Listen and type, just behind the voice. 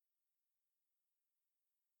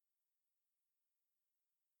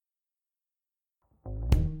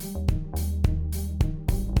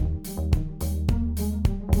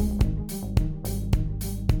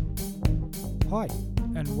Hi,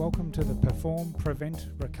 and welcome to the Perform, Prevent,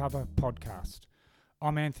 Recover podcast.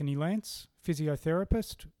 I'm Anthony Lance,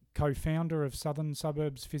 physiotherapist, co-founder of Southern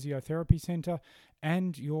Suburbs Physiotherapy Centre,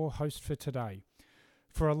 and your host for today.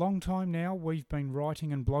 For a long time now, we've been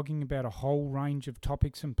writing and blogging about a whole range of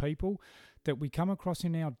topics and people that we come across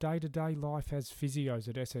in our day-to-day life as physios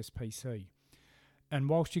at SSPC. And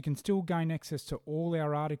whilst you can still gain access to all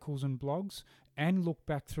our articles and blogs and look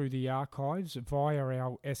back through the archives via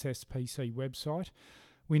our SSPC website,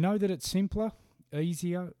 we know that it's simpler,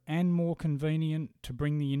 easier and more convenient to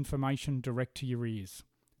bring the information direct to your ears.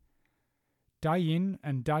 Day in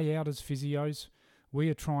and day out as physios, we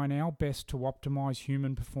are trying our best to optimise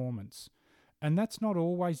human performance. And that's not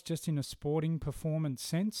always just in a sporting performance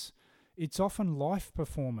sense, it's often life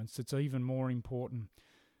performance that's even more important.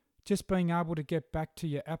 Just being able to get back to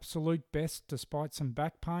your absolute best despite some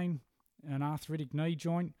back pain, an arthritic knee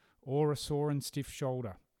joint, or a sore and stiff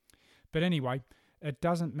shoulder. But anyway, it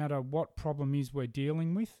doesn't matter what problem is we're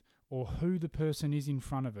dealing with or who the person is in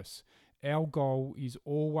front of us. Our goal is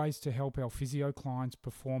always to help our physio clients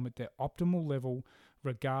perform at their optimal level,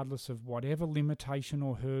 regardless of whatever limitation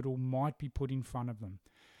or hurdle might be put in front of them.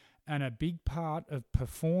 And a big part of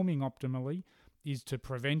performing optimally is to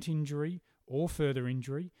prevent injury or further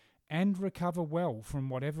injury and recover well from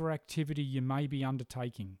whatever activity you may be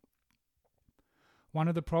undertaking. One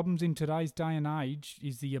of the problems in today's day and age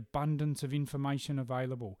is the abundance of information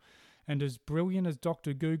available, and as brilliant as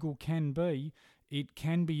Dr. Google can be, it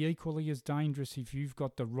can be equally as dangerous if you've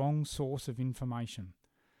got the wrong source of information.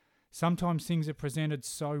 Sometimes things are presented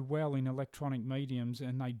so well in electronic mediums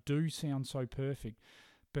and they do sound so perfect,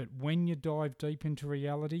 but when you dive deep into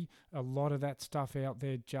reality, a lot of that stuff out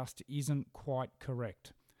there just isn't quite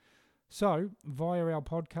correct. So, via our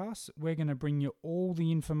podcast, we're going to bring you all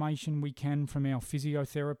the information we can from our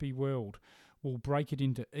physiotherapy world. We'll break it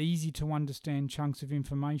into easy to understand chunks of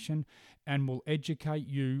information and we'll educate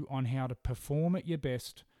you on how to perform at your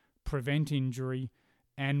best, prevent injury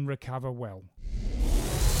and recover well.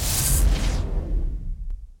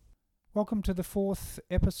 Welcome to the fourth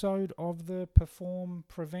episode of the Perform,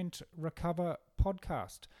 Prevent, Recover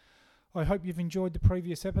podcast. I hope you've enjoyed the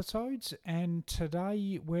previous episodes, and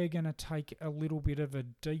today we're going to take a little bit of a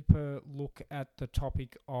deeper look at the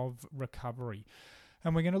topic of recovery.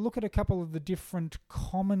 And we're going to look at a couple of the different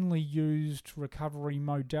commonly used recovery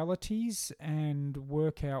modalities and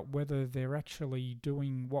work out whether they're actually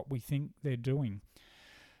doing what we think they're doing.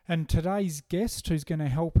 And today's guest who's going to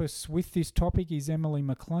help us with this topic is Emily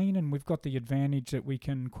McLean, and we've got the advantage that we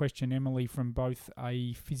can question Emily from both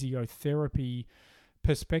a physiotherapy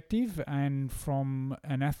perspective and from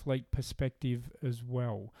an athlete perspective as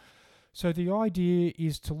well. So the idea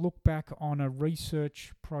is to look back on a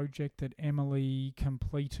research project that Emily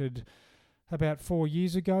completed about 4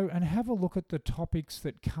 years ago and have a look at the topics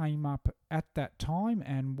that came up at that time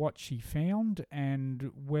and what she found and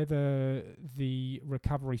whether the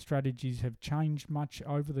recovery strategies have changed much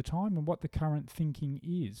over the time and what the current thinking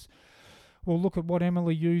is. We'll look at what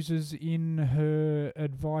Emily uses in her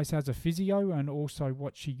advice as a physio and also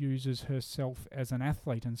what she uses herself as an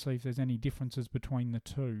athlete and see if there's any differences between the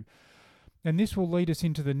two. And this will lead us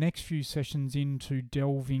into the next few sessions into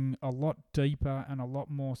delving a lot deeper and a lot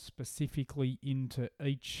more specifically into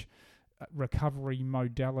each recovery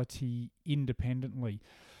modality independently.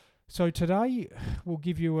 So today we'll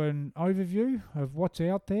give you an overview of what's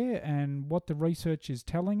out there and what the research is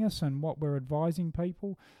telling us and what we're advising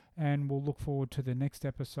people, and we'll look forward to the next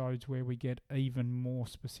episodes where we get even more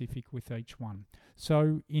specific with each one.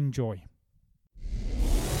 So enjoy.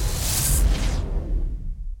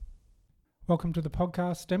 Welcome to the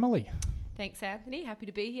podcast, Emily. Thanks, Anthony. Happy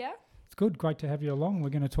to be here. It's good. Great to have you along. We're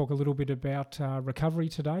going to talk a little bit about recovery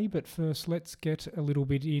today, but first let's get a little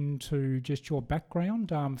bit into just your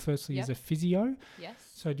background. Firstly, as a physio. Yes.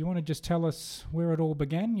 So do you want to just tell us where it all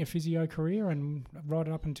began, your physio career, and right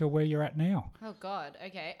up until where you're at now? Oh, God.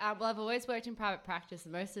 Okay. Well, I've always worked in private practice,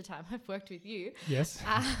 and most of the time I've worked with you. Yes.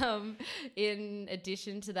 In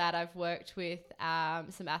addition to that, I've worked with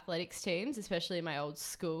some athletics teams, especially in my old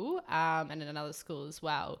school and in another school as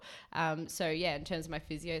well. So, yeah, in terms of my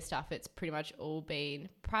physio stuff, it's pretty much all been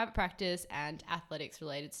private practice and athletics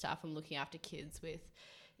related stuff and looking after kids with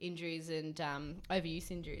injuries and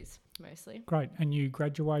overuse injuries mostly. Great. And you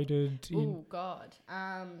graduated in...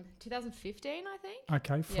 2015, I think.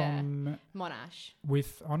 Okay, from... Monash.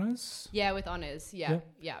 With honours? Yeah, with honours, yeah,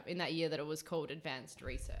 in that year that it was called Advanced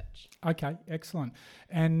Research. Okay, excellent.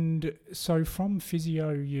 And so from physio,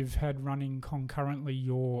 you've had running concurrently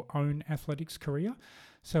your own athletics career.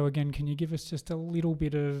 So again, can you give us just a little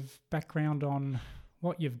bit of background on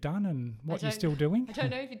what you've done and what you're still doing? I don't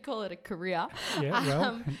know if you'd call it a career. Yeah,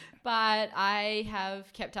 well. But I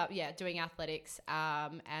have kept up, doing athletics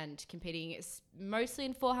and competing mostly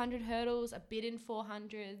in 400 hurdles, a bit in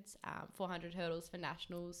 400s, 400 hurdles for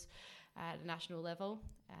nationals at a national level.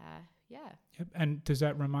 Yep. And does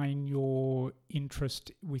that remain your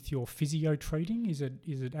interest with your physio treating? Is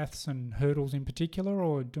it aths and hurdles in particular,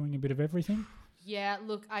 or doing a bit of everything? Yeah,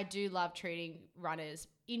 look, I do love treating runners.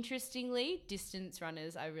 Interestingly, distance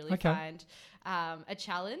runners I really find a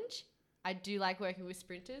challenge. I do like working with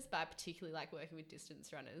sprinters, but I particularly like working with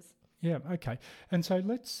distance runners. Yeah, okay. And so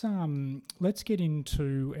let's get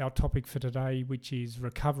into our topic for today, which is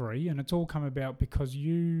recovery. And it's all come about because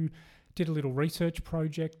you did a little research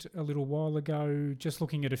project a little while ago, just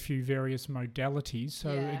looking at a few various modalities. So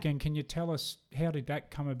again, can you tell us how did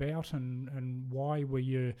that come about and why were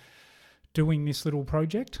you doing this little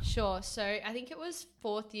project? Sure. So I think it was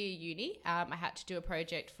fourth year uni. I had to do a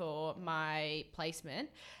project for my placement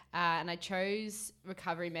and I chose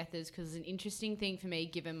recovery methods because it's an interesting thing for me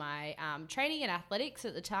given my training in athletics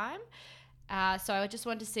at the time. So I just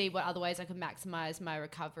wanted to see what other ways I could maximise my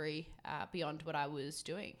recovery beyond what I was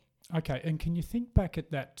doing. Okay. And can you think back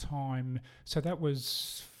at that time? So that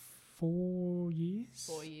was 4 years?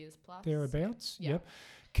 4 years plus. Thereabouts? Yeah. Yep.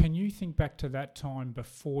 Can you think back to that time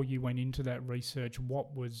before you went into that research?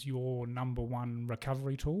 What was your number one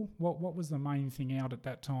recovery tool? What was the main thing out at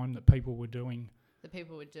that time that people were doing?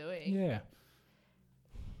 Yeah.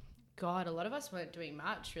 God, a lot of us weren't doing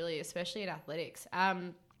much, really, especially in athletics.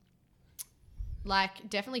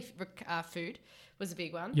 Definitely food was a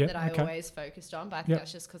big one that I always focused on, but I think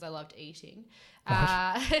that's just because I loved eating.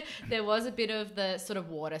 There was a bit of the sort of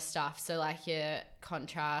water stuff, so like your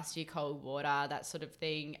contrast, your cold water, that sort of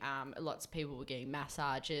thing. Lots of people were getting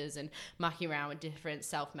massages and mucking around with different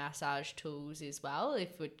self-massage tools as well,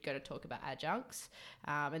 if we're going to talk about adjuncts.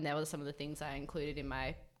 And there were some of the things I included in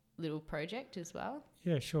my little project as well.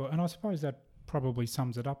 Yeah, sure. And I suppose that probably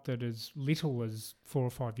sums it up that as little as 4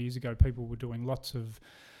 or 5 years ago, people were doing lots of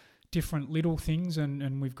different little things,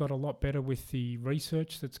 and we've got a lot better with the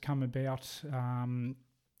research that's come about,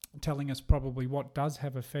 telling us probably what does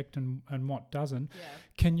have effect and what doesn't. Yeah.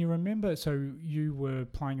 Can you remember, so you were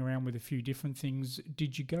playing around with a few different things.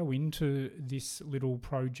 Did you go into this little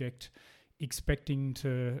project expecting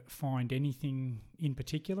to find anything in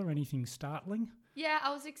particular, anything startling? Yeah,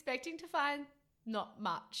 I was expecting to find not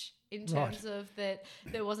much in terms of that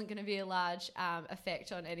there wasn't going to be a large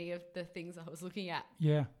effect on any of the things I was looking at.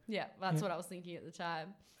 Yeah. Yeah, that's what I was thinking at the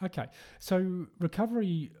time. Okay. So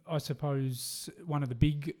recovery, I suppose, one of the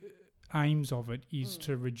big aims of it is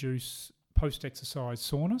to reduce post-exercise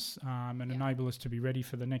soreness and enable us to be ready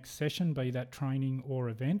for the next session, be that training or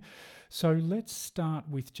event. So let's start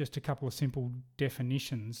with just a couple of simple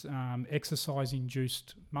definitions.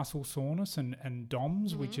 Exercise-induced muscle soreness and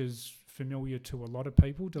DOMS, which is familiar to a lot of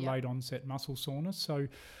people, delayed onset muscle soreness. So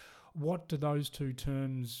what do those two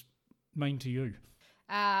terms mean to you?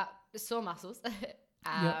 Sore muscles.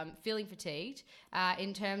 Feeling fatigued.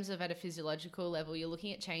 In terms of at a physiological level, you're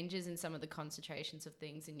looking at changes in some of the concentrations of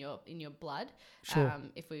things in your blood. Sure.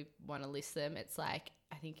 If we want to list them, it's like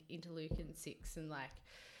I think interleukin-6 and like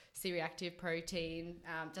C-reactive protein.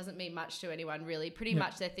 Doesn't mean much to anyone really. Pretty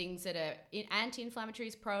much they're things that are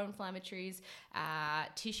anti-inflammatories, pro-inflammatories,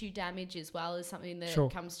 tissue damage as well is something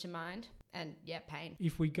that comes to mind. And pain.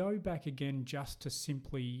 If we go back again just to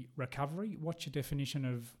simply recovery, what's your definition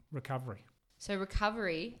of recovery? So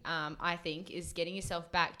recovery, I think, is getting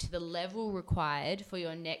yourself back to the level required for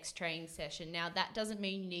your next training session. Now, that doesn't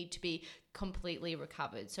mean you need to be completely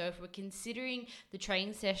recovered. So if we're considering the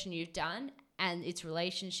training session you've done and its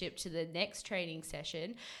relationship to the next training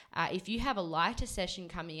session, if you have a lighter session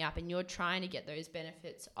coming up and you're trying to get those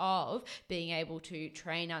benefits of being able to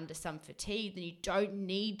train under some fatigue, then you don't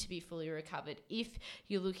need to be fully recovered. If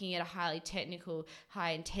you're looking at a highly technical,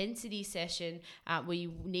 high intensity session where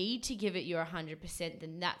you need to give it your 100%,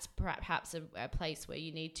 then that's perhaps a place where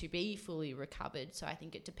you need to be fully recovered. So I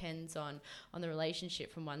think it depends on the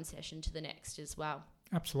relationship from one session to the next as well.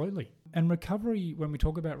 Absolutely. And recovery, when we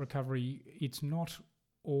talk about recovery, it's not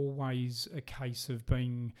always a case of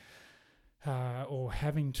being or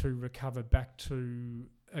having to recover back to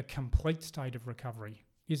a complete state of recovery,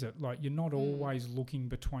 is it? Like you're not always looking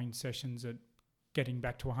between sessions at getting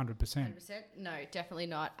back to 100%. 100%? No, definitely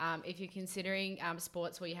not. If you're considering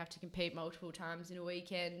sports where you have to compete multiple times in a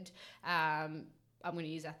weekend, I'm going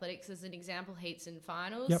to use athletics as an example, heats and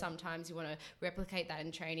finals. Yep. Sometimes you want to replicate that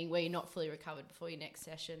in training where you're not fully recovered before your next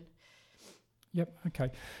session. Yep.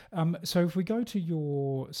 Okay. So if we go to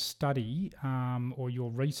your study or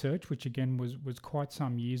your research, which again was quite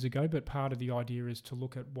some years ago, but part of the idea is to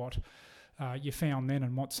look at what you found then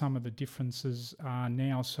and what some of the differences are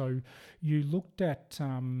now. So you looked at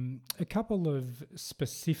a couple of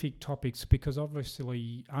specific topics because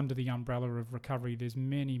obviously under the umbrella of recovery, there's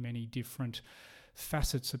many, many different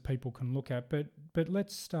facets that people can look at. But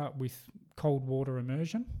let's start with cold water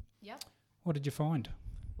immersion. Yep. What did you find?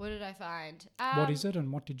 What did I find? What is it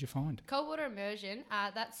and what did you find? Cold water immersion,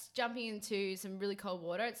 that's jumping into some really cold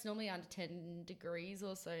water. It's normally under 10 degrees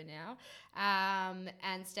or so now,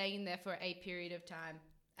 and staying in there for a period of time.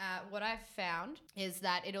 What I've found is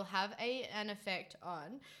that it'll have an effect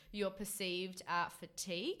on your perceived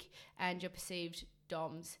fatigue and your perceived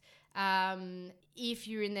DOMS. If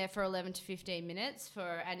you're in there for 11 to 15 minutes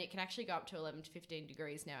and it can actually go up to 11 to 15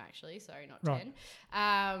 degrees now, actually, sorry, not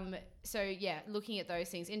 10. So yeah, looking at those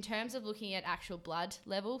things in terms of looking at actual blood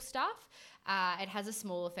level stuff, it has a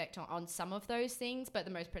small effect on some of those things, but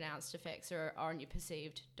the most pronounced effects are on your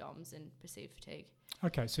perceived DOMS and perceived fatigue.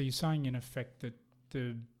 Okay. So you're saying in effect that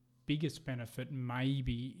the biggest benefit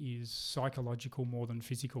maybe is psychological more than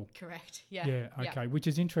physical. Correct. Yeah. Yeah. Okay. Which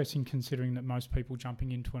is interesting considering that most people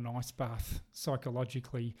jumping into an ice bath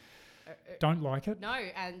psychologically don't like it. No,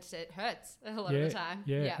 and it hurts a lot of the time.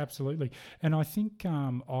 Yeah, absolutely. And I think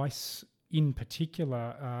ice in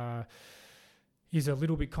particular is a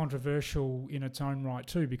little bit controversial in its own right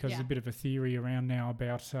too, because there's a bit of a theory around now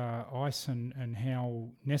about ice and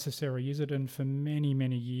how necessary is it. And for many,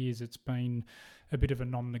 many years it's been a bit of a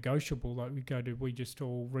non-negotiable. Like we just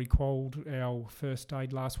all re-quolled our first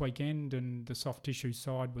aid last weekend and the soft tissue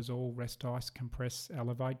side was all rest ice, compress,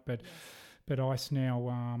 elevate. But ice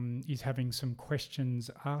now is having some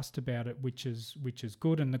questions asked about it, which is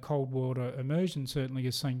good. And the cold water immersion certainly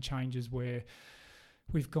has seen changes where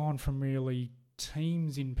we've gone from really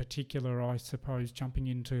teams in particular, I suppose, jumping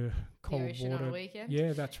into cold water. On a weekend.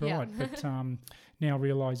 Yeah, that's right. But now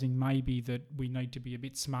realising maybe that we need to be a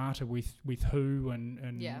bit smarter with who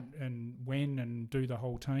and when and do the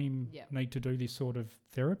whole team need to do this sort of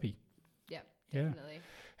therapy. Yep, definitely.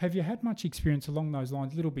 Have you had much experience along those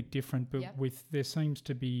lines? A little bit different, but there seems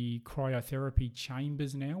to be cryotherapy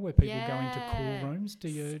chambers now where people go into cool rooms.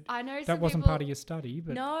 I know that wasn't part of your study,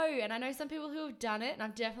 but no, and I know some people who have done it, and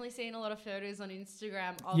I've definitely seen a lot of photos on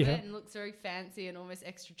Instagram of it, and it looks very fancy and almost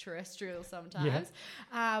extraterrestrial sometimes.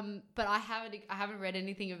 But I haven't read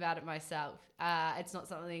anything about it myself. It's not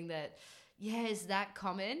something that. Yeah, is that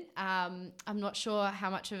common? I'm not sure how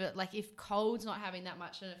much of it, like if cold's not having that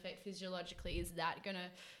much an effect physiologically, is that going to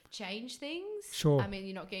change things? Sure. I mean,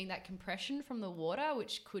 you're not getting that compression from the water,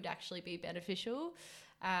 which could actually be beneficial.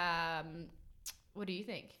 What do you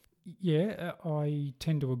think? Yeah, I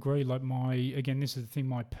tend to agree. Like this is the thing,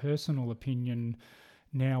 my personal opinion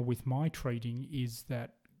now with my treating is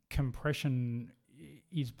that compression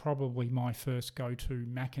is probably my first go-to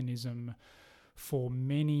mechanism for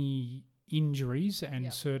many injuries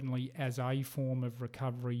and certainly as a form of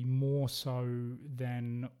recovery more so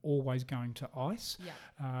than always going to ice.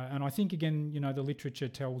 And I think, again, the literature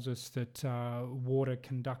tells us that water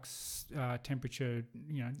conducts temperature,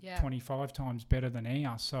 25 times better than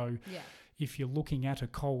air. So if you're looking at a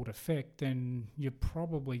cold effect, then you're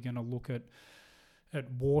probably going to look at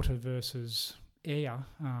water versus air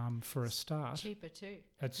for a start. Cheaper too.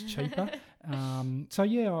 It's cheaper.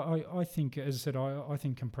 I think, as I said, I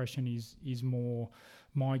think compression is more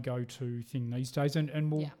my go-to thing these days,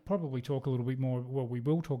 and we'll probably talk a little bit more. Well, we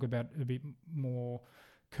will talk about a bit more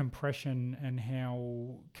compression and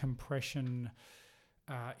how compression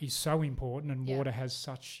is so important, and water has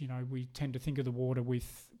such. We tend to think of the water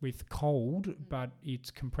with cold, but its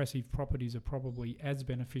compressive properties are probably as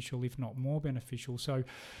beneficial, if not more beneficial. So.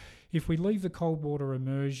 If we leave the cold water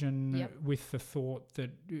immersion with the thought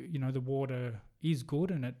that, the water is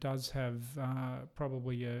good and it does have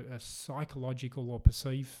probably a psychological or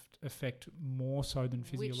perceived effect more so than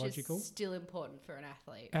physiological. Which is still important for an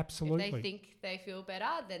athlete. Absolutely. If they think they feel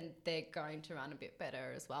better, then they're going to run a bit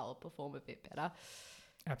better as well, or perform a bit better.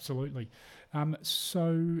 Absolutely.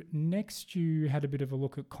 So next you had a bit of a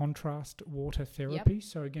look at contrast water therapy.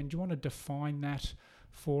 So again, do you want to define that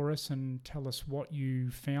for us and tell us what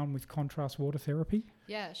you found with contrast water therapy?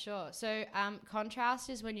 Yeah, sure. So contrast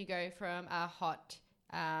is when you go from a hot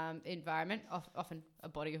environment, often a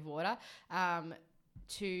body of water,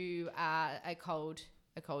 to a cold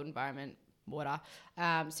environment, water.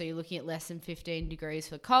 So you're looking at less than 15 degrees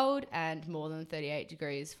for cold and more than 38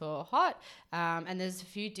 degrees for hot. And there's a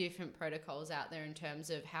few different protocols out there in terms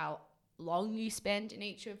of how long you spend in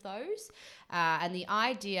each of those. And the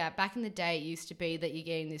idea back in the day used to be that you're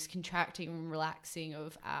getting this contracting and relaxing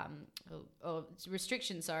of or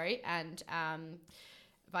restriction, and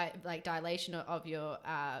by like dilation of your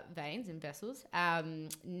veins and vessels.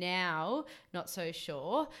 Now, not so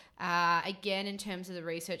sure. Again, in terms of the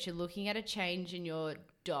research, you're looking at a change in your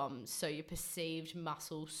DOMS, so your perceived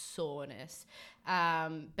muscle soreness,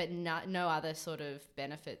 but no other sort of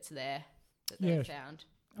benefits there that they've found.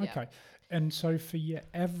 Okay. And so for your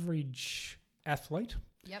average athlete,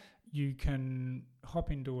 you can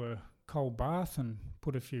hop into a cold bath and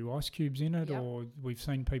put a few ice cubes in it, or we've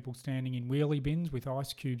seen people standing in wheelie bins with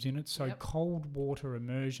ice cubes in it. So cold water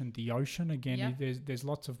immersion, the ocean, again, there's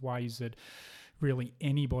lots of ways that really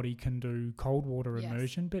anybody can do cold water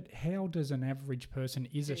immersion, but how does an average person,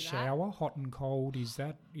 is a shower hot and cold, is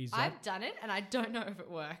that I've done it and I don't know if it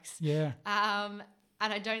works. And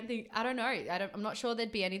I'm not sure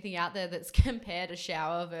there'd be anything out there that's compared a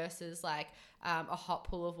shower versus like a hot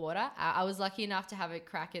pool of water. I was lucky enough to have a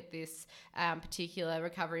crack at this particular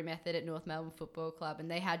recovery method at North Melbourne Football Club, and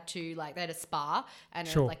they had a spa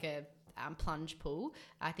and like a plunge pool.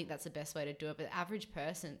 I think that's the best way to do it. But the average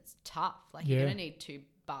person, it's tough. Like you're going to need 2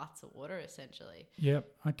 baths of water essentially. Yep.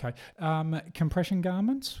 Okay. Compression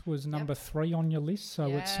garments was number 3 on your list. So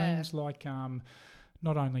it seems like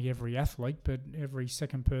not only every athlete, but every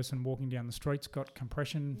second person walking down the street's got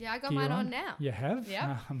compression. Yeah, I got mine on now. You have?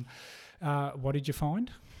 Yeah. What did you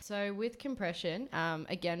find? So with compression,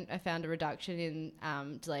 again, I found a reduction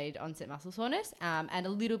in delayed onset muscle soreness and a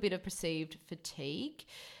little bit of perceived fatigue.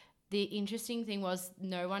 The interesting thing was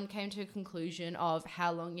no one came to a conclusion of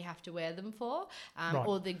how long you have to wear them for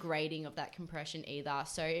or the grading of that compression either.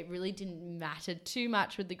 So it really didn't matter too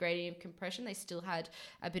much with the grading of compression. They still had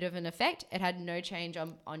a bit of an effect. It had no change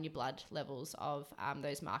on your blood levels of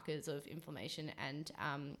those markers of inflammation and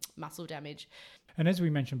muscle damage. And as we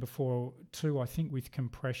mentioned before too, I think with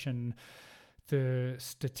compression, the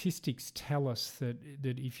statistics tell us that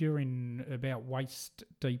if you're in about waist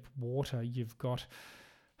deep water, you've got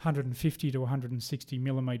 150 to 160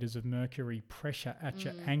 millimetres of mercury pressure at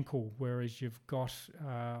your ankle, whereas you've got,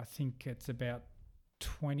 I think it's about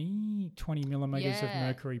 20 millimetres of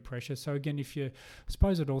mercury pressure. So again, I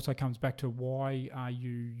suppose it also comes back to why are you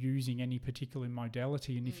using any particular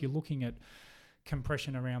modality? And if you're looking at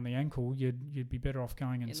compression around the ankle, you'd be better off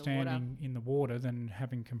going and standing in the water than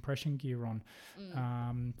having compression gear on.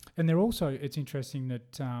 And they're also, it's interesting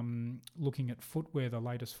that looking at footwear, the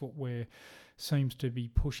latest footwear seems to be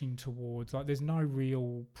pushing towards, like there's no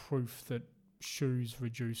real proof that shoes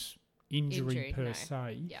reduce injury per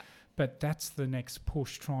se, but that's the next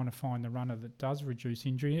push, trying to find the runner that does reduce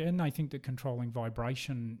injury. And they think that controlling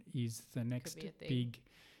vibration is the next big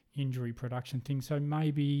injury production thing. So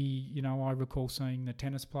maybe, I recall seeing the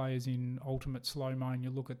tennis players in ultimate slow-mo and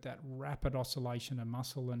you look at that rapid oscillation of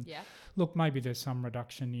muscle and look, maybe there's some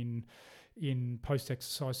reduction in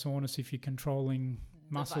post-exercise soreness if you're controlling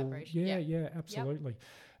muscle. Yeah, absolutely.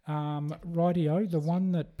 Rightio, the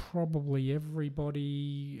one that probably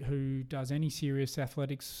everybody who does any serious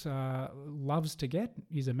athletics loves to get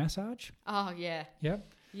is a massage. Oh, yeah.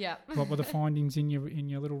 Yep. Yeah. What were the findings in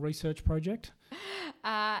your little research project?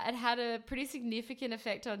 It had a pretty significant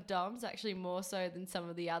effect on DOMS, actually more so than some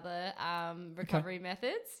of the other recovery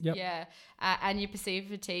methods. Yep. Yeah. And your perceived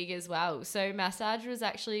fatigue as well. So massage was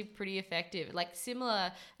actually pretty effective, like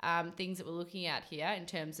similar things that we're looking at here in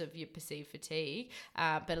terms of your perceived fatigue,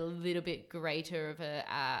 but a little bit greater of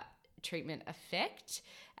a treatment effect.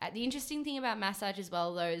 The interesting thing about massage as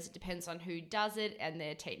well, though, is it depends on who does it and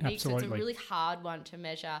their techniques. So it's a really hard one to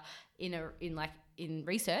measure in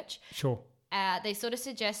research. Sure. They sort of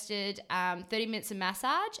suggested 30 minutes of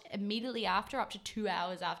massage immediately after, up to 2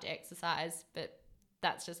 hours after exercise. But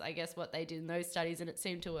that's just, I guess, what they did in those studies, and it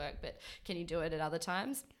seemed to work. But can you do it at other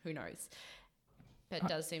times? Who knows? But it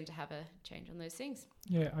does seem to have a change on those things.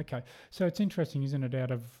 Yeah. Okay. So it's interesting, isn't it? Out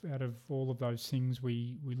of all of those things,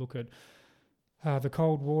 we look at the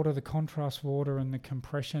cold water, the contrast water, and the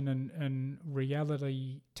compression, and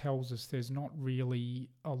reality tells us there's not really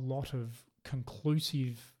a lot of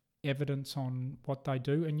conclusive evidence on what they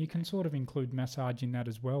do, and you can sort of include massage in that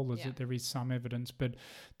as well, as that there is some evidence, but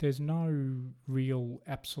there's no real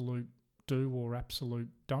absolute do or absolute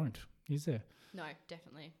don't, is there? No,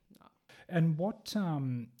 definitely not. And what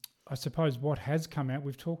I suppose what has come out,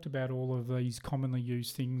 we've talked about all of these commonly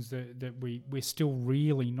used things that we're still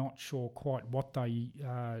really not sure quite what they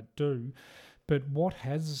do, But what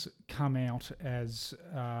has come out as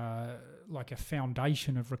like a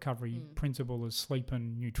foundation of recovery principle is sleep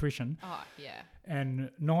and nutrition. Oh, yeah.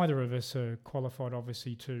 And neither of us are qualified,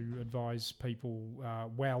 obviously, to advise people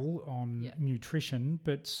well on nutrition,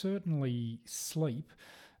 but certainly sleep.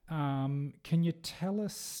 Can you tell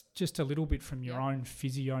us just a little bit from your own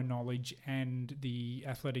physio knowledge and the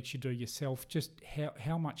athletics you do yourself, just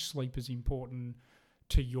how much sleep is important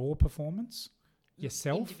to your performance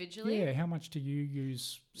yourself? Individually? Yeah, how much do you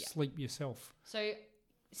use sleep yourself? So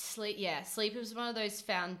sleep is one of those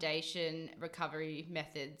foundation recovery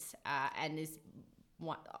methods and is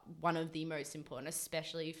one of the most important,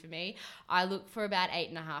 especially for me. I look for about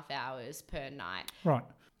 8.5 hours per night. Right.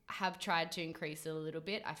 Have tried to increase it a little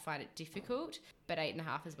bit. I find it difficult, but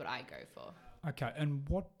 8.5 is what I go for. Okay. And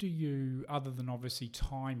what do you, other than obviously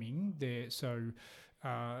timing there, so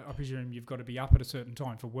I presume you've got to be up at a certain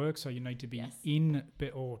time for work, so you need to be in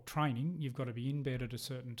bed, or training, you've got to be in bed at a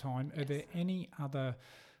certain time. Are there any other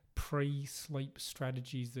pre-sleep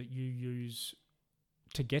strategies that you use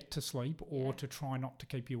to get to sleep or to try not to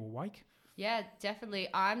keep you awake? Yeah, definitely.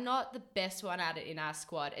 I'm not the best one at it in our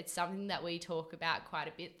squad. It's something that we talk about quite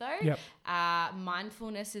a bit though. Yep.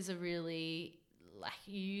 Mindfulness is a really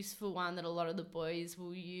useful one that a lot of the boys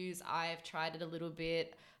will use. I have tried it a little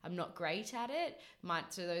bit. I'm not great at it.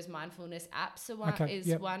 So those mindfulness apps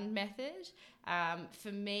are one method.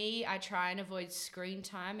 For me, I try and avoid screen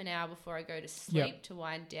time an hour before I go to sleep to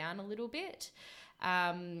wind down a little bit.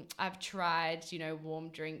 I've tried, warm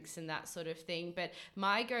drinks and that sort of thing. But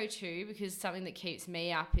my go-to, because something that keeps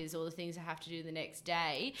me up is all the things I have to do the next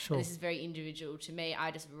day. Sure. And this is very individual to me. I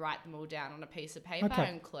just write them all down on a piece of paper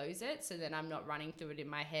and close it, so then I'm not running through it in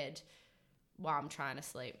my head while I'm trying to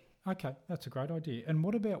sleep. Okay, that's a great idea. And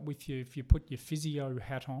what about with you, if you put your physio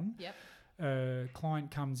hat on? Yep. A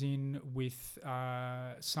client comes in with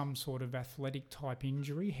some sort of athletic type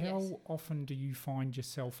injury, how often do you find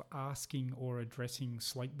yourself asking or addressing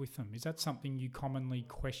sleep with them? Is that something you commonly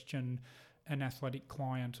question an athletic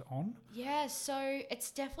client on? Yeah, so it's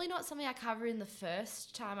definitely not something I cover in the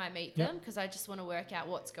first time I meet them, because I just want to work out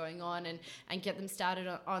what's going on and get them started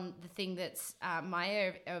on the thing that's my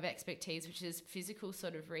area of expertise, which is physical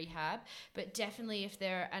sort of rehab. But definitely if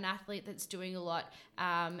they're an athlete that's doing a lot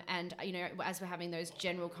and, as we're having those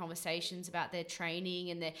general conversations about their training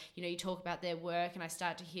and their, you talk about their work, and I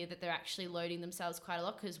start to hear that they're actually loading themselves quite a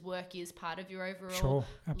lot, because work is part of your overall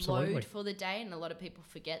load for the day, and a lot of people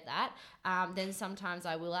forget that. Then sometimes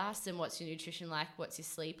I will ask them, what's your nutrition like? What's your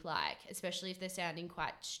sleep like? Especially if they're sounding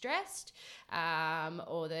quite stressed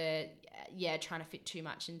or they're, trying to fit too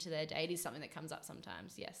much into their day. It is something that comes up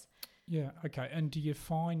sometimes, yes. Yeah, okay. And do you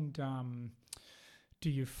find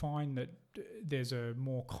that there's a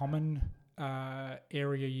more common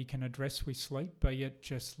area you can address with sleep, be it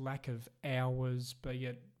just lack of hours, be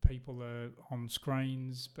it people are on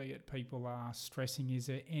screens, be it people are stressing? Is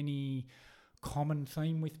there any common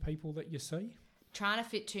theme with people that you see? Trying to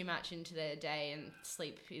fit too much into their day, and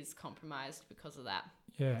sleep is compromised because of that.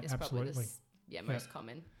 Yeah, absolutely. Most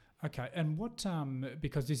common. Okay, and what,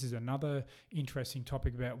 because this is another interesting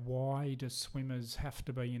topic about why do swimmers have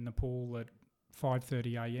to be in the pool at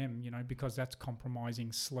 5:30 a.m, because that's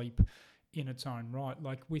compromising sleep in its own right.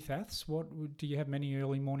 Like with aths, do you have many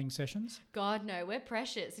early morning sessions? God, no, we're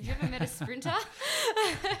precious. Have you ever met a sprinter?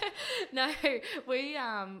 No,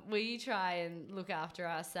 we try and look after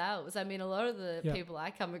ourselves. I mean, a lot of the people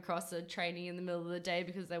I come across are training in the middle of the day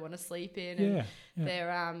because they want to sleep in, and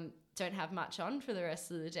they're don't have much on for the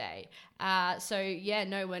rest of the day.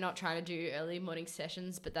 No, we're not trying to do early morning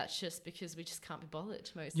sessions, but that's just because we just can't be bothered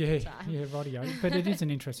most of the time. Yeah, rightio. But it is an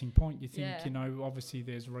interesting point. You think, obviously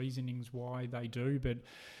there's reasonings why they do, but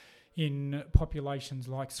in populations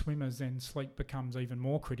like swimmers, then sleep becomes even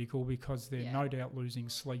more critical, because they're no doubt losing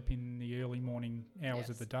sleep in the early morning hours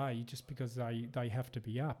of the day, just because they have to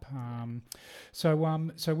be up. So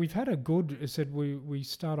we've had a good, as I said, we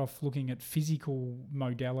start off looking at physical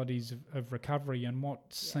modalities of recovery, and what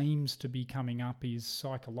seems to be coming up is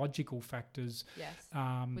psychological factors. Yes,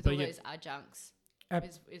 with all those adjuncts.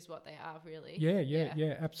 Is what they are, really.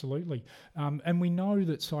 Yeah, absolutely. And we know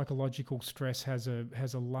that psychological stress has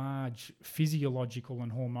a large physiological and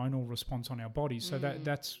hormonal response on our bodies, so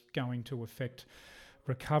that's going to affect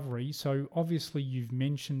recovery. So obviously you've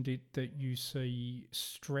mentioned it, that you see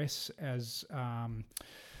stress as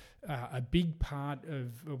a big part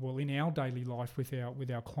of, in our daily life with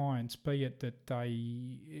our clients, be it that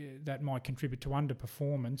that might contribute to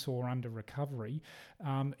underperformance or under recovery.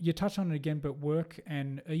 You touch on it again, but work,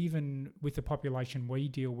 and even with the population we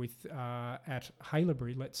deal with at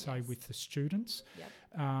Haileybury, let's say with the students,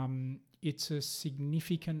 it's a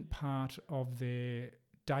significant part of their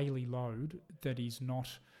daily load that is not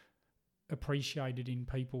appreciated in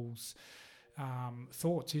people's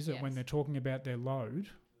thoughts, is it? When they're talking about their load,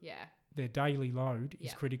 their daily load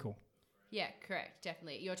is critical. Yeah, correct,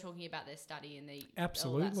 definitely. You're talking about their study and the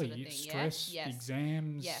absolutely all that sort of thing, stress,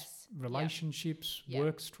 exams, relationships,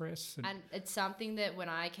 work stress, and it's something that when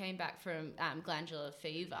I came back from glandular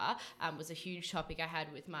fever was a huge topic I had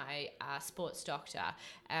with my sports doctor.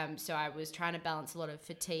 So I was trying to balance a lot of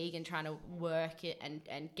fatigue and trying to work it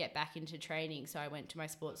and get back into training. So I went to my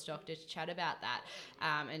sports doctor to chat about that,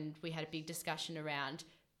 and we had a big discussion around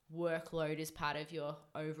workload is part of your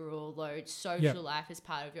overall load, social life is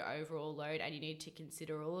part of your overall load, and you need to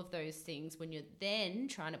consider all of those things when you're then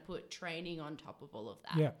trying to put training on top of all of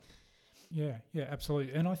that. Yeah,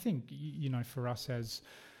 absolutely. And I think, for us as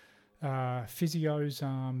physios,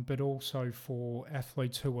 but also for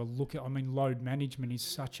athletes who are load management is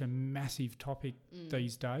such a massive topic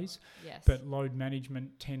these days. Yes. But load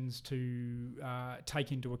management tends to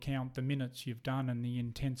take into account the minutes you've done and the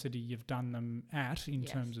intensity you've done them at in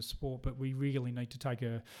terms of sport. But we really need to take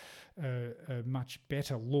a much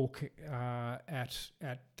better look at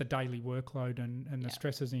the daily workload and the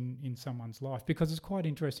stresses in someone's life, because it's quite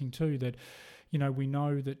interesting too that we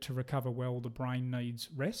know that to recover well, the brain needs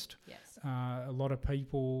rest. Yes. A lot of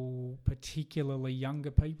people, particularly younger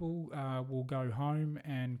people, will go home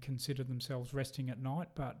and consider themselves resting at night,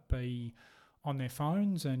 but be on their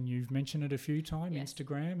phones, and you've mentioned it a few times,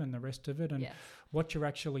 Instagram and the rest of it. And what you're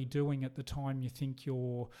actually doing at the time you think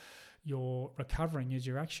you're recovering is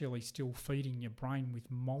you're actually still feeding your brain with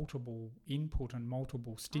multiple input and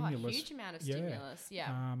multiple stimulus. A huge amount of stimulus,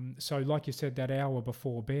 So like you said, that hour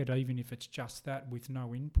before bed, even if it's just that with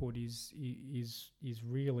no input, is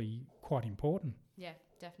really quite important. Yeah,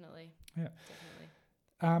 definitely. Yeah.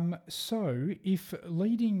 Definitely. So if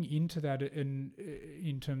leading into that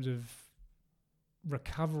in terms of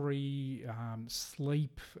recovery,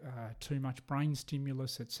 sleep, too much brain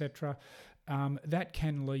stimulus, etc., that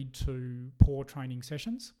can lead to poor training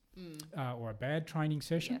sessions or a bad training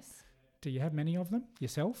session. Yes. Do you have many of them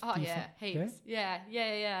yourself? Oh, heaps.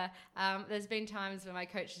 Yeah. There's been times when my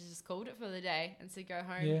coach has just called it for the day and said, go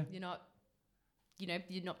home. Yeah.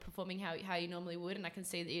 You're not performing how you normally would, and I can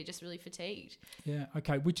see that you're just really fatigued. Yeah,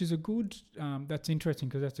 okay, which is a good, that's interesting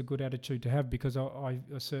because that's a good attitude to have, because I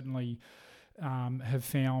certainly have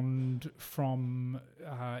found from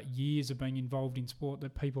years of being involved in sport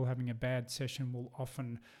that people having a bad session will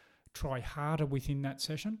often try harder within that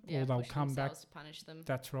session, or they'll come back to punish them.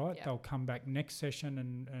 That's right. Yep. They'll come back next session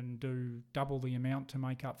and do double the amount to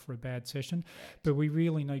make up for a bad session. Correct. But we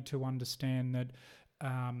really need to understand that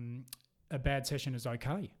a bad session is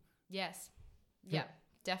okay. Yes. Yeah.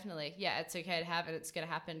 Definitely. Yeah, it's okay to have it. It's going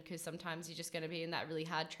to happen because sometimes you're just going to be in that really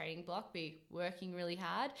hard training block, be working really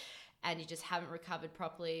hard, and you just haven't recovered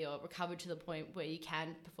properly or recovered to the point where you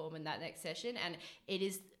can perform in that next session. And it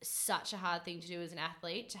is such a hard thing to do as an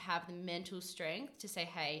athlete, to have the mental strength to say,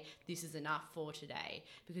 hey, this is enough for today,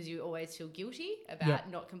 because you always feel guilty about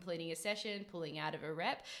not completing a session, pulling out of a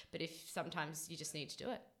rep. But if sometimes you just need to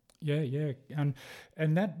do it. Yeah.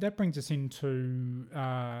 And that brings us into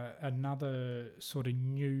another sort of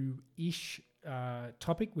new-ish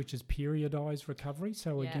topic, which is periodized recovery.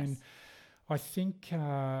 So again, I think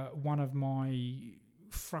one of my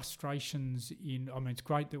frustrations it's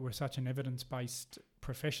great that we're such an evidence-based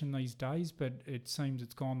profession these days, but it seems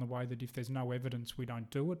it's gone the way that if there's no evidence, we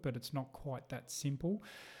don't do it, but it's not quite that simple.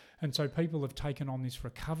 And so people have taken on this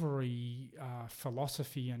recovery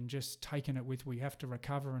philosophy and just taken it with, we have to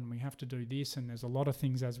recover and we have to do this. And there's a lot of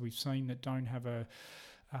things, as we've seen, that don't have a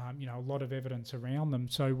lot of evidence around them.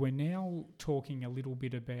 So we're now talking a little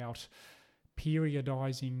bit about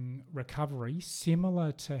periodizing recovery,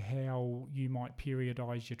 similar to how you might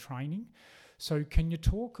periodize your training. So can you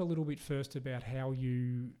talk a little bit first about how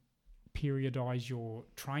you periodize your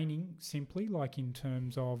training simply, like in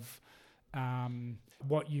terms of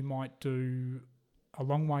what you might do a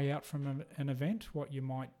long way out from an event, what you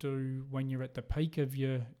might do when you're at the peak of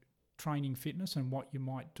your training fitness, and what you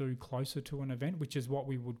might do closer to an event, which is what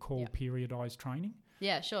we would call periodized training?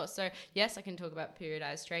 Yeah, sure. So yes, I can talk about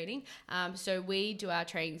periodized training. So we do our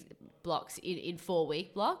training blocks in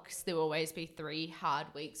 4-week blocks. There will always be 3 hard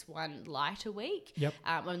weeks, 1 lighter week. Yep.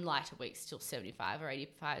 One lighter week, still 75 or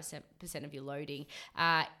 85% of your loading.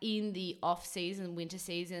 In the off season, winter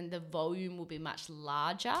season, the volume will be much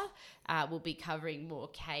larger. We'll be covering more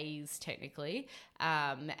Ks technically,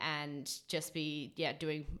 and just be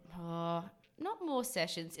doing not more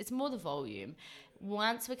sessions. It's more the volume.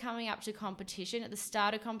 once we're coming up to competition, at the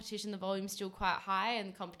start of competition, the volume's still quite high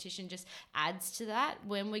and competition just adds to that.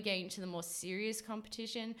 When we're getting to the more serious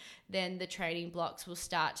competition, then the training blocks will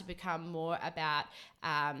start to become more about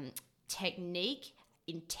technique,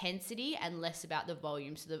 intensity, and less about the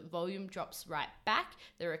volume. So the volume drops right back.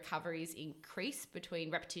 The recoveries increase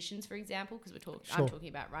between repetitions, for example, because I'm talking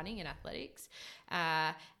about running and athletics,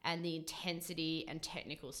 and the intensity and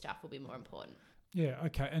technical stuff will be more important. Yeah,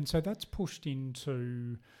 okay. And so that's pushed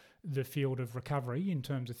into the field of recovery in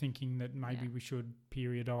terms of thinking that maybe we should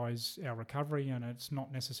periodise our recovery, and it's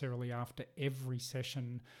not necessarily after every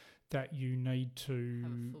session that you need to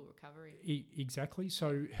have a full recovery. Exactly.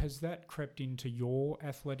 So has that crept into your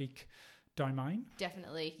athletic domain?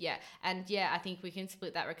 Definitely, yeah. And I think we can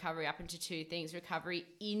split that recovery up into two things: recovery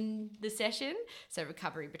in the session, so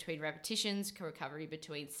recovery between repetitions, recovery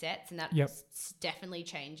between sets, and that definitely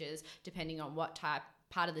changes depending on what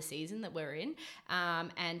part of the season that we're in.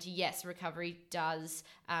 And yes, recovery does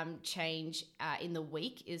change in the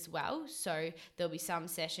week as well. So there'll be some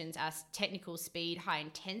sessions as technical speed, high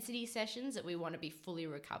intensity sessions that we want to be fully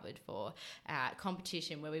recovered for,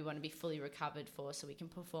 competition where we want to be fully recovered for so we can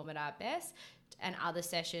perform at our best, and other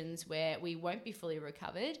sessions where we won't be fully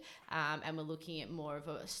recovered, and we're looking at more of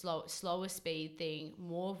a slower speed thing,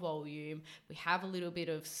 more volume. We have a little bit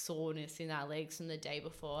of soreness in our legs from the day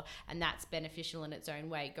before, and that's beneficial in its own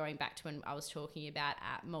way, going back to when I was talking about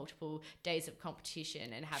multiple days of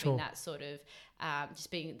competition and having that sort of just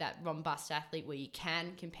being that robust athlete where you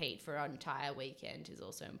can compete for an entire weekend is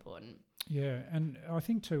also important. Yeah, and I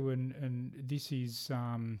think too, and this is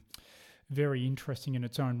very interesting in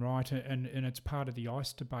its own right, and it's part of the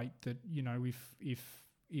ice debate that, you know,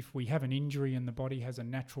 if we have an injury and the body has a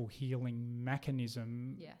natural healing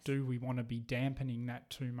mechanism, do we want to be dampening that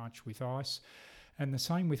too much with ice? And the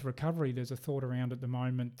same with recovery. There's a thought around at the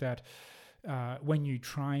moment that when you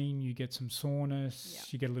train, you get some soreness,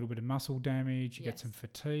 you get a little bit of muscle damage, you get some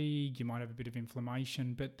fatigue, you might have a bit of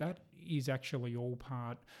inflammation, but that is actually all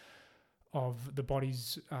part of the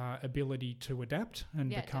body's ability to adapt and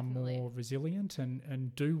become more resilient.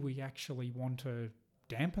 And do we actually want to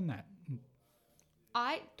dampen that?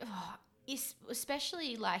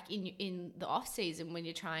 Especially like in the off season when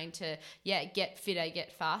you're trying to get fitter,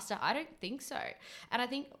 get faster, I don't think so. And I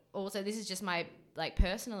think also, this is just my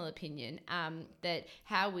personal opinion, that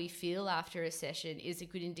how we feel after a session is a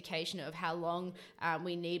good indication of how long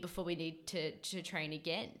we need before we need to train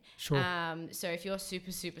again. Sure. So if you're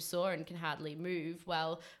super, super sore and can hardly move,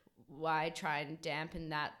 well, why try and dampen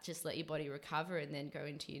that? Just let your body recover and then go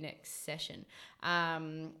into your next session.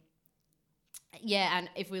 And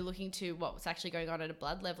if we're looking to what's actually going on at a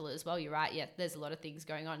blood level as well, you're right. Yeah, there's a lot of things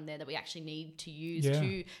going on there that we actually need to use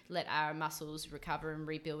to let our muscles recover and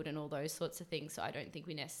rebuild and all those sorts of things. So I don't think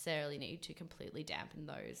we necessarily need to completely dampen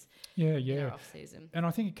those in our off season. And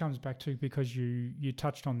I think it comes back to, because you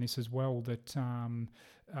touched on this as well, that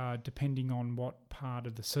depending on what part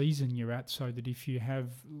of the season you're at, so that if you have,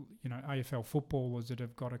 you know, AFL footballers that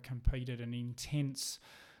have got to compete at an intense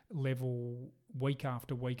level week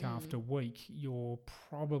after week after week, you're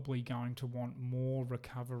probably going to want more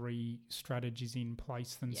recovery strategies in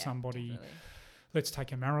place than somebody. Definitely. Let's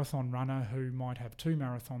take a marathon runner who might have 2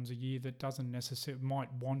 marathons a year that doesn't necessarily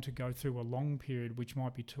might want to go through a long period, which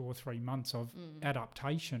might be 2 or 3 months of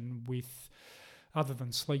adaptation with, other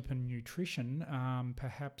than sleep and nutrition,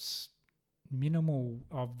 perhaps minimal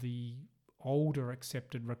of the older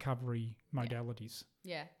accepted recovery modalities.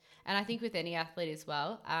 Yeah. And I think with any athlete as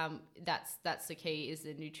well, that's the key, is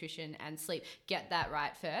the nutrition and sleep. Get that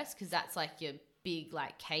right first, because that's like your big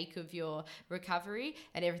cake of your recovery,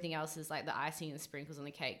 and everything else is like the icing and the sprinkles on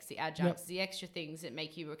the cakes, the adjuncts, the extra things that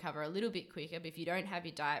make you recover a little bit quicker. But if you don't have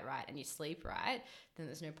your diet right and your sleep right, then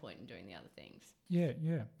there's no point in doing the other things. Yeah,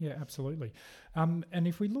 absolutely. And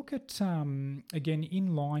if we look at, again,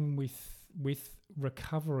 in line with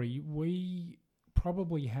recovery, we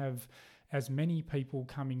probably have as many people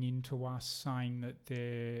coming into us saying that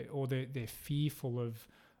they're fearful of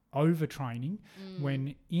overtraining,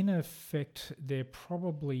 when in effect they're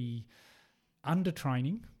probably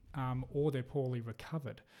undertraining, or they're poorly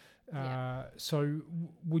recovered. So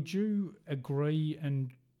would you agree,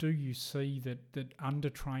 and do you see that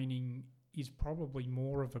undertraining is probably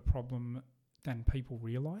more of a problem than people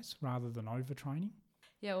realise rather than overtraining?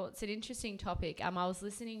 Yeah, well, it's an interesting topic. I was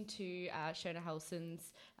listening to Shona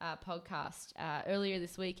Helson's podcast earlier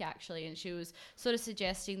this week, actually, and she was sort of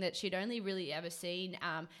suggesting that she'd only really ever seen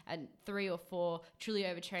 3 or 4 truly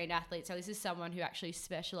overtrained athletes. So this is someone who actually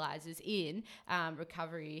specialises in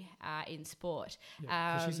recovery in sport.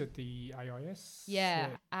 Yeah, 'cause she's at the AIS.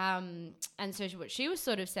 Yeah. And so what she was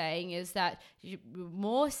sort of saying is that you're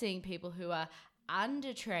more seeing people who are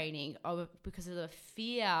undertraining because of the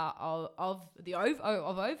fear of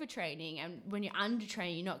overtraining, and when you're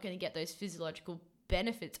undertraining, you're not going to get those physiological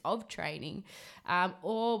benefits of training,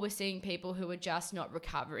 or we're seeing people who are just not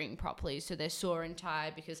recovering properly, so they're sore and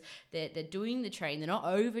tired because they're doing the train, they're not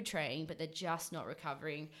overtraining, but they're just not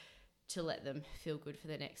recovering to let them feel good for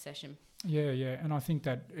the next session. Yeah, and I think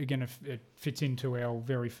that again it fits into our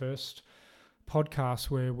very first podcast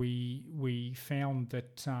where we found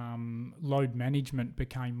that load management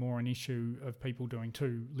became more an issue of people doing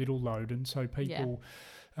too little load, and so people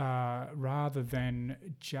rather than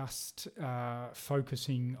just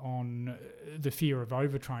focusing on the fear of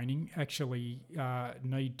overtraining, actually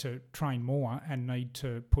need to train more and need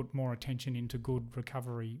to put more attention into good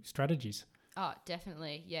recovery strategies. Oh,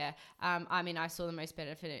 definitely, yeah. I mean, I saw the most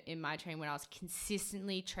benefit in my training when I was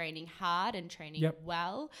consistently training hard and training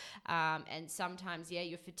well. And sometimes,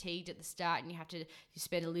 you're fatigued at the start and you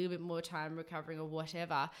spend a little bit more time recovering or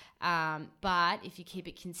whatever. But if you keep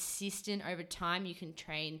it consistent over time, you can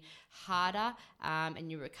train harder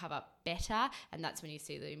and you recover better. And that's when you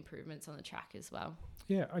see the improvements on the track as well.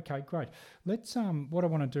 Yeah, okay, great. Let's what I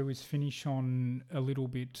want to do is finish on a little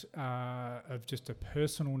bit of just a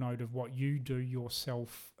personal note of what you do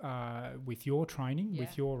yourself with your training,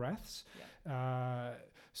 with your RATHs.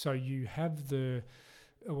 So you have the,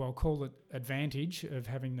 well, call it advantage of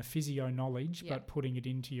having the physio knowledge, but putting it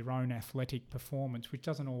into your own athletic performance, which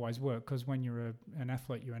doesn't always work, because when you're an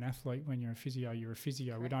athlete, you're an athlete. When you're a physio, you're a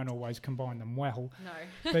physio. Correct. We don't always combine them well.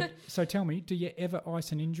 No. But so tell me, do you ever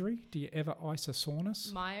ice an injury? Do you ever ice a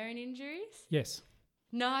soreness? My own injuries? Yes.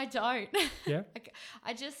 No, I don't. Yeah?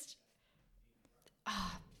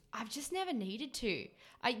 I've just never needed to.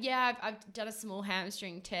 I've done a small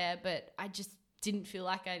hamstring tear, but I just didn't feel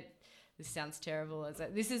like this sounds terrible.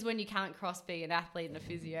 This is when you can't cross being an athlete and a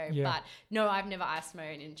physio. Yeah. But no, I've never iced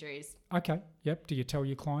my own injuries. Okay. Yep. Do you tell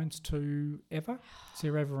your clients to ever? Is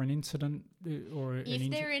there ever an incident or an injury?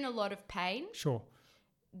 If they're in a lot of pain, sure,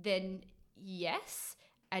 then yes.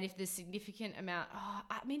 And if there's significant amount,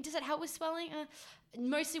 does it help with swelling?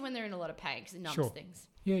 Mostly when they're in a lot of pain, because it numbs things.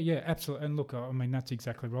 Yeah, absolutely. And look, I mean, that's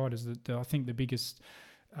exactly right. Is that I think the biggest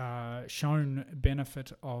shown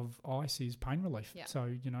benefit of ice is pain relief. Yeah. So,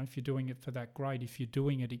 if you're doing it for that, great. If you're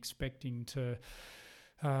doing it expecting to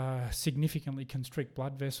significantly constrict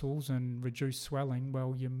blood vessels and reduce swelling,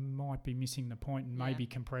 well, you might be missing the point, and maybe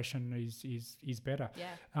compression is better.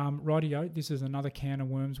 Yeah. Rightio, this is another can of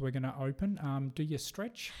worms we're going to open. Do you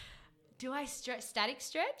stretch? Do I stretch? Static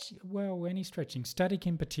stretch? Well, any stretching. Static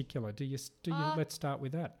in particular. Do you? Let's start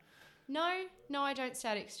with that. No, I don't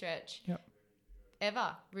static stretch. Yep.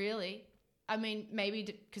 Ever, really. I mean, maybe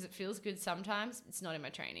because it feels good sometimes. It's not in my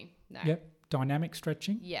training. No. Yep. Dynamic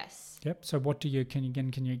stretching? Yes. Yep. So what do you, can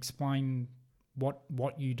you explain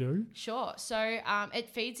what you do? Sure. So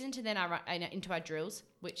it feeds into our drills,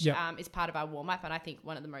 which is part of our warm-up, and I think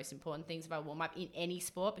one of the most important things of our warm-up in any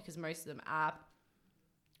sport, because most of them are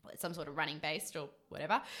some sort of running based or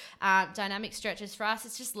whatever. Dynamic stretches for us,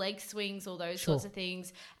 it's just leg swings, all those sorts of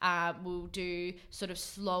things. We'll do sort of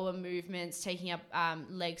slower movements, taking up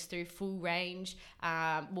legs through full range,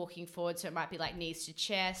 walking forward. So it might be like knees to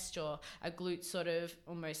chest, or a glute sort of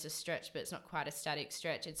almost a stretch, but it's not quite a static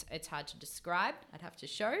stretch. It's hard to describe. I'd have to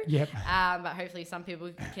show. Yep. But hopefully some people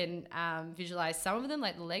can visualize some of them,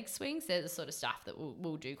 like the leg swings. They're the sort of stuff that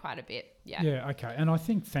we'll do quite a bit. Yeah. Yeah. Okay. And I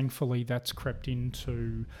think thankfully that's crept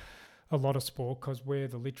into a lot of sport, because where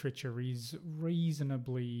the literature is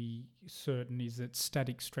reasonably certain is that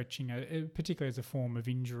static stretching, particularly as a form of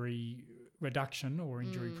injury reduction or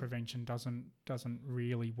injury prevention, doesn't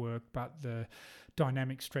really work. But the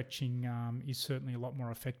dynamic stretching is certainly a lot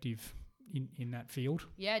more effective in that field.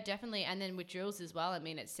 Yeah, definitely. And then with drills as well, I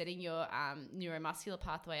mean, it's setting your neuromuscular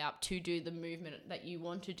pathway up to do the movement that you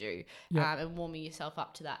want to do, and warming yourself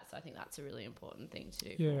up to that. So I think that's a really important thing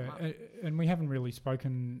to do. Yeah, and we haven't really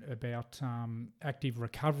spoken about active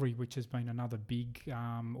recovery, which has been another big,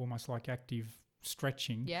 almost like active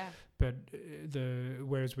stretching. Yeah. But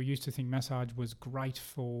whereas we used to think massage was great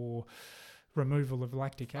for removal of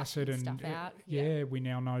lactic acid and stuff out. We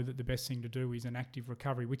now know that the best thing to do is an active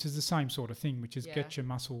recovery, which is the same sort of thing, which is get your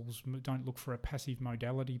muscles, don't look for a passive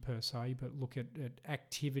modality per se, but look at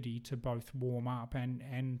activity to both warm up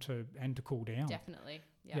and to cool down. Definitely.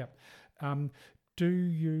 Yeah. Do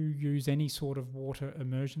you use any sort of water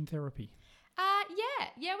immersion therapy?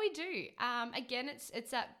 Yeah, we do. Again,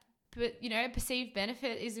 it's that, but perceived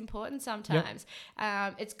benefit is important sometimes.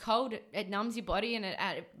 It's cold, it numbs your body, and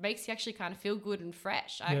it makes you actually kind of feel good and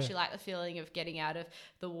fresh. I actually like the feeling of getting out of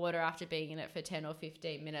the water after being in it for 10 or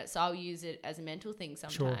 15 minutes. So I'll use it as a mental thing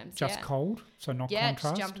sometimes. Sure. Just cold, so not contrast? Yeah,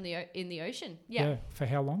 just jump in the ocean. Yeah. For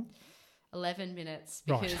how long? 11 minutes,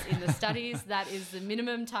 because in the studies, that is the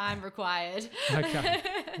minimum time required. Okay,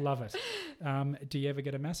 love it. Do you ever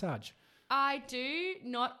get a massage? I do,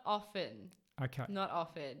 not often. Okay. Not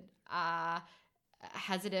often.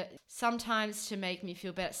 Has it sometimes to make me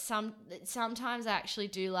feel better. Sometimes I actually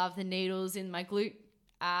do love the needles in my glute.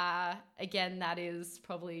 Again, that is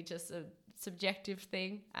probably just a subjective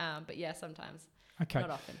thing. But yeah, sometimes. Okay.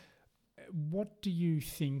 Not often. What do you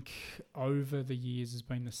think over the years has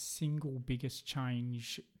been the single biggest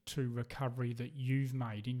change to recovery that you've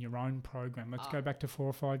made in your own program? Let's go back to 4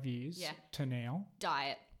 or 5 years to now.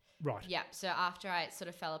 Diet. Right. Yeah. So after I sort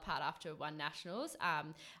of fell apart after won nationals,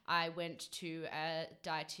 I went to a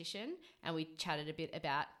dietitian and we chatted a bit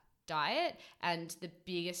about diet. And the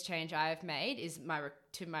biggest change I've made is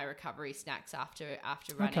my recovery snacks after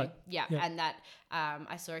running. Okay. Yeah. And that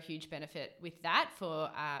I saw a huge benefit with that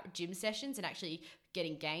for gym sessions and actually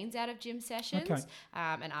getting gains out of gym sessions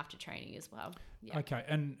and after training as well. Yeah. Okay,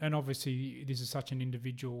 and obviously this is such an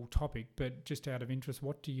individual topic, but just out of interest,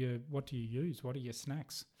 what do you use? What are your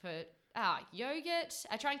snacks? For yogurt,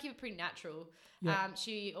 I try and keep it pretty natural. Yep.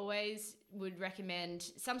 She always would recommend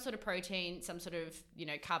some sort of protein, some sort of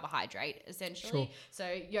carbohydrate essentially. Sure.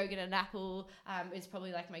 So yogurt and apple is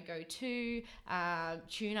probably like my go-to.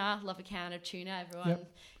 Tuna, love a can of tuna. Everyone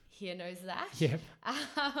here knows that. Yep.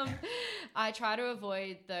 I try to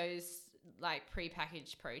avoid those like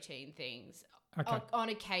pre-packaged protein things. Okay. On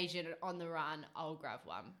occasion, on the run, I'll grab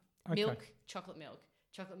one. Okay. Milk, chocolate milk.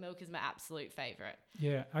 Chocolate milk is my absolute favourite.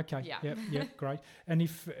 Yeah. Okay. Yeah. Yep. Great. And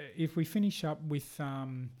if we finish up with,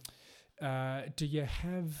 do you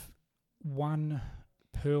have one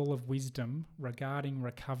pearl of wisdom regarding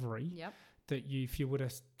recovery? Yep. That if you were to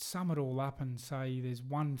sum it all up and say there's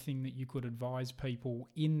one thing that you could advise people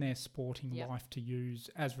in their sporting life to use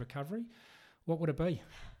as recovery, what would it be?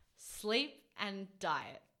 Sleep and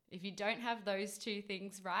diet. If you don't have those two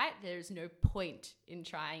things right, there's no point in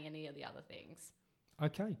trying any of the other things.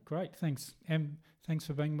 Okay, great. Thanks. Thanks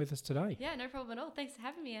for being with us today. Yeah, no problem at all. Thanks for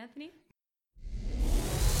having me, Anthony.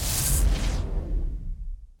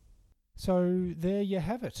 So there you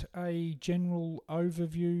have it, a general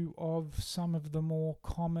overview of some of the more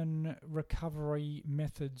common recovery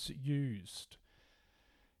methods used.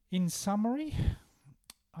 In summary,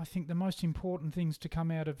 I think the most important things to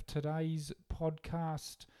come out of today's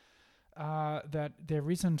podcast are that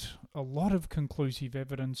there isn't a lot of conclusive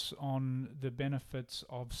evidence on the benefits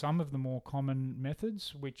of some of the more common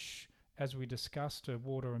methods, which, as we discussed, are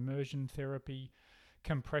water immersion therapy,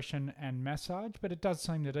 compression and massage, but it does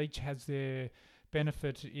seem that each has their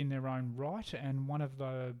benefit in their own right, and one of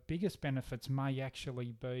the biggest benefits may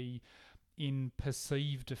actually be in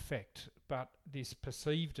perceived effect. But this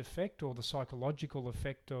perceived effect, or the psychological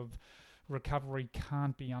effect of recovery,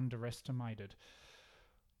 can't be underestimated.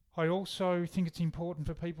 I also think it's important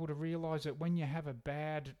for people to realise that when you have a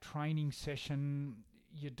bad training session,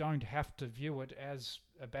 you don't have to view it as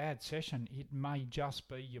a bad session. It may just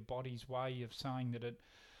be your body's way of saying that it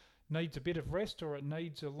needs a bit of rest or it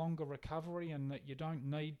needs a longer recovery, and that you don't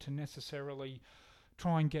need to necessarily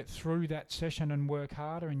try and get through that session and work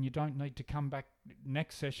harder, and you don't need to come back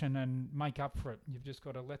next session and make up for it. You've just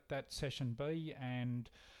got to let that session be and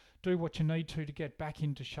do what you need to get back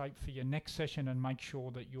into shape for your next session, and make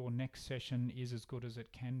sure that your next session is as good as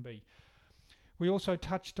it can be. We also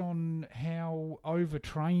touched on how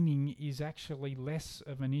overtraining is actually less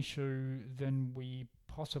of an issue than we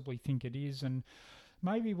possibly think it is, and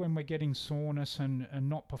maybe when we're getting soreness and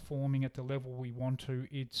not performing at the level we want to,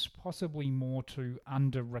 it's possibly more to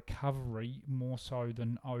under-recovery more so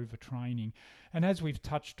than overtraining. And as we've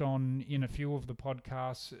touched on in a few of the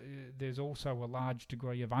podcasts, there's also a large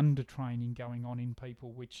degree of undertraining going on in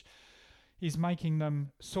people, which is making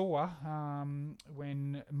them sore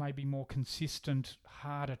when maybe more consistent,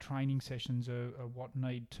 harder training sessions are what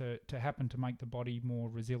need to happen to make the body more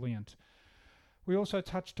resilient. We also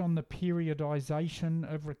touched on the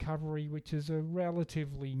periodisation of recovery, which is a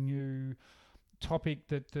relatively new topic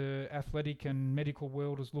that the athletic and medical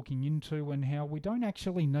world is looking into, and how we don't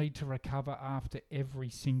actually need to recover after every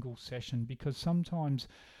single session, because sometimes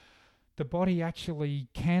the body actually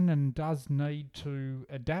can and does need to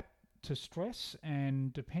adapt to stress,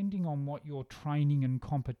 and depending on what your training and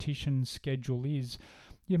competition schedule is,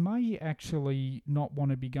 you may actually not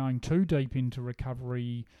want to be going too deep into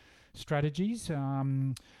recovery strategies.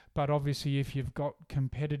 But obviously, if you've got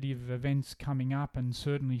competitive events coming up, and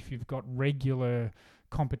certainly if you've got regular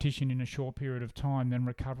competition in a short period of time, then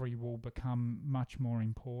recovery will become much more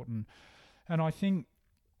important. And I think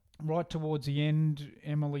right towards the end,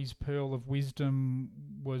 Emily's pearl of wisdom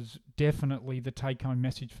was definitely the take-home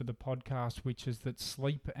message for the podcast, which is that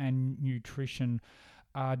sleep and nutrition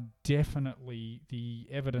are definitely the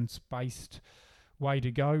evidence-based way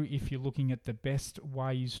to go if you're looking at the best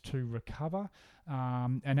ways to recover.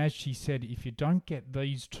 And as she said, if you don't get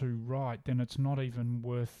these two right, then it's not even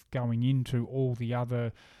worth going into all the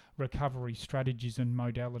other recovery strategies and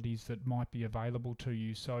modalities that might be available to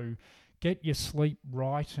you. So get your sleep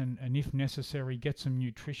right, and if necessary, get some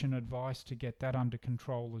nutrition advice to get that under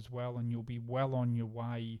control as well, and you'll be well on your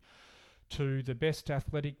way to the best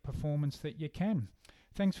athletic performance that you can.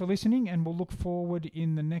 Thanks for listening, and we'll look forward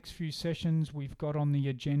in the next few sessions. We've got on the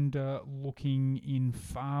agenda looking in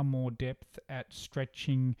far more depth at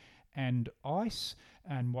stretching and ice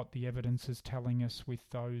and what the evidence is telling us with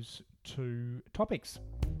those two topics.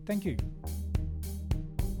 Thank you.